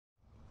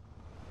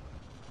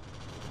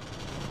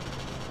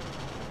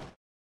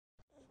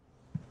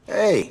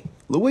Hey,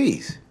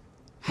 Louise.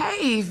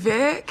 Hey,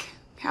 Vic.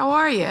 How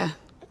are you?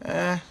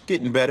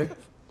 Getting better.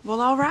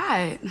 Well, all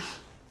right.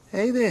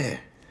 Hey there.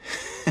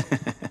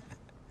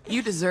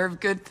 You deserve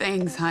good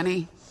things,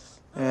 honey.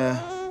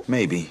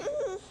 Maybe.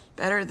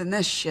 Better than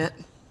this shit.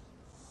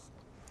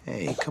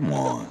 Hey, come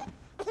on.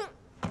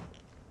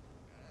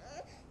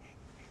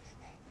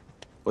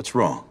 What's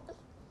wrong?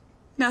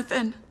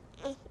 Nothing.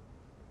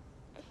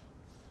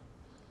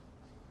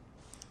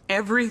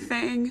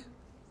 Everything.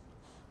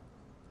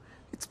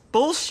 It's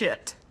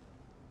bullshit.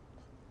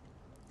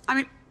 I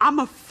mean, I'm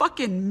a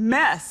fucking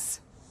mess.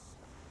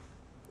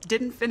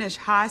 Didn't finish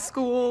high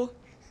school.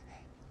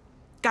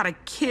 Got a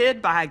kid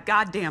by a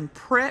goddamn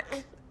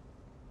prick.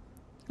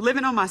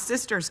 Living on my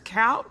sister's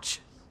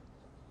couch.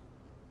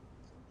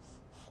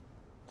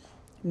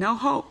 No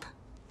hope.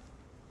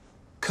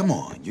 Come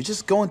on, you're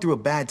just going through a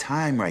bad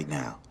time right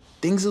now.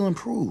 Things will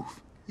improve.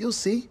 You'll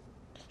see.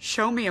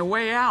 Show me a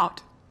way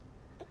out.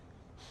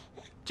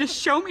 Just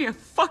show me a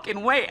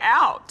fucking way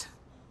out.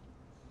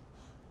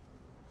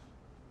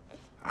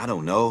 I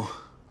don't know.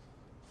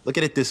 Look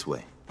at it this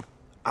way.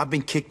 I've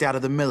been kicked out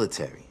of the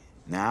military.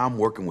 Now I'm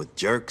working with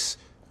jerks,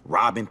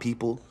 robbing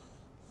people,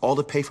 all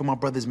to pay for my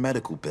brother's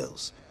medical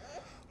bills.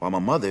 While my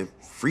mother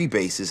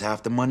freebases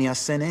half the money I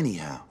send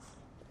anyhow.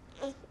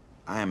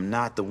 I am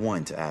not the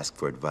one to ask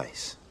for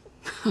advice.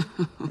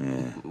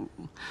 Yeah.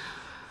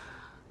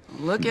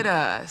 Look at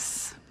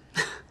us.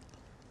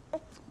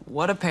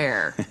 What a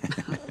pair.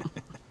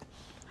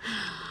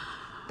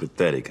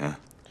 Pathetic, huh?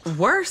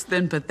 Worse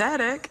than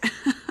pathetic.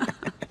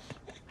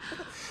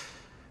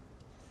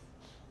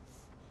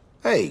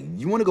 Hey,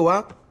 you want to go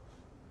out?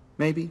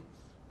 Maybe?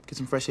 Get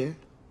some fresh air?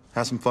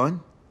 Have some fun?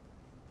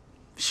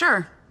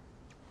 Sure.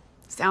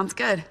 Sounds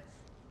good.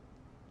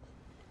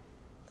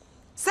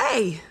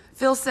 Say,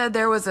 Phil said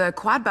there was a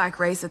quad bike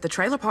race at the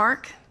trailer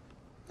park.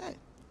 Hey,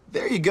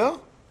 there you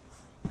go.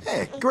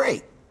 Hey,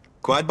 great.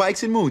 Quad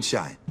bikes and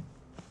moonshine.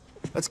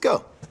 Let's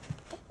go.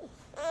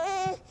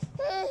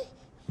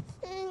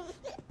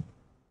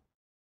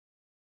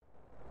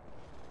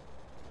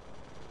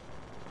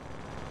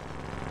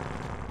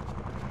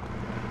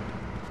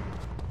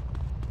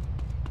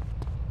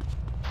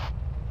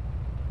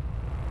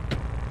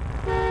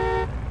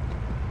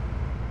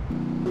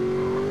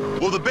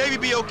 Will the baby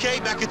be okay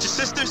back at your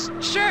sister's?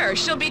 Sure,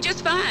 she'll be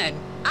just fine.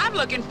 I'm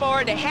looking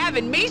forward to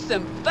having me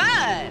some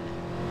fun.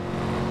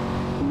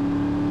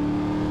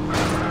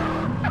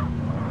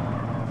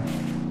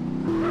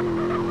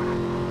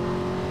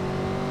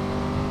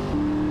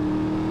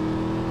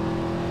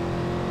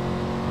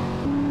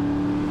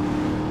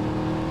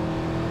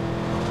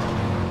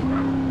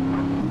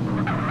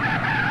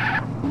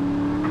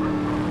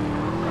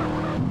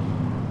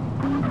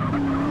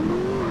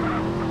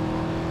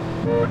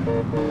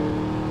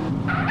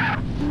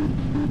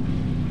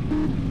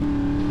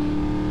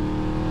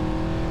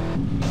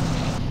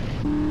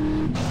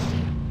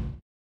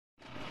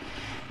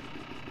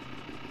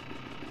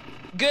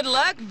 Good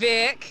luck,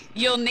 Vic.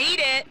 You'll need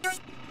it.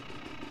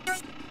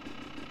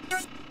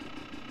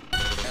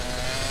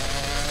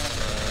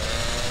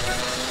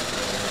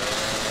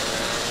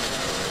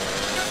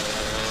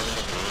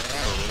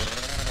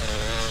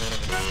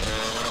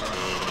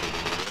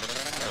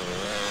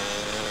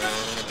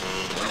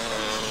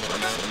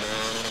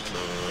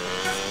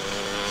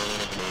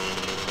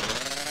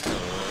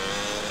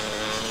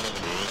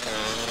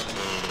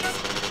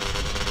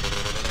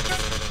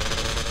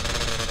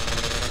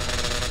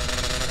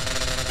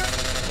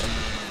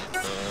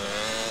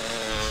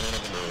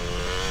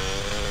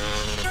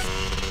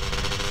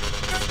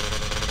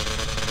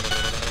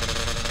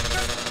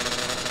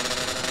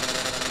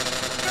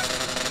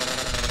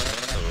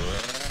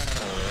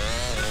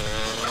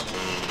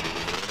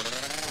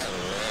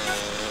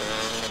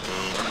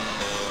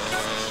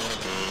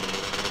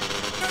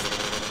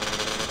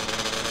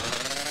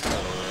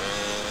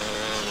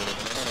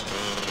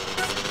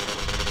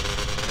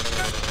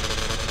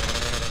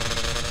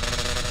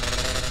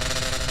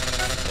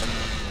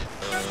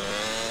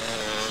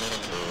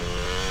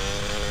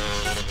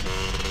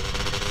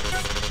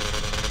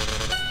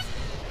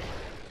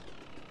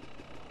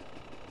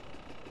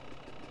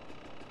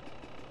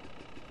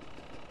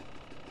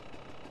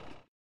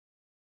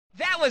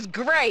 That was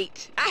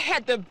great. I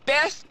had the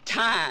best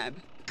time.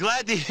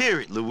 Glad to hear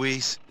it,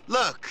 Louise.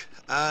 Look,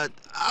 I'm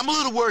a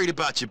little worried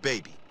about your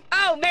baby.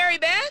 Oh, Mary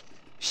Beth?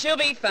 She'll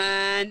be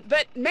fine,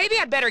 but maybe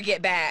I'd better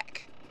get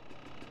back.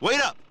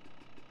 Wait up.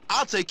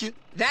 I'll take you.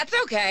 That's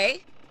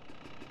okay.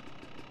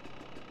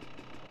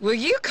 Will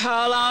you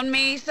call on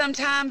me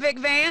sometime, Vic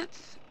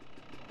Vance?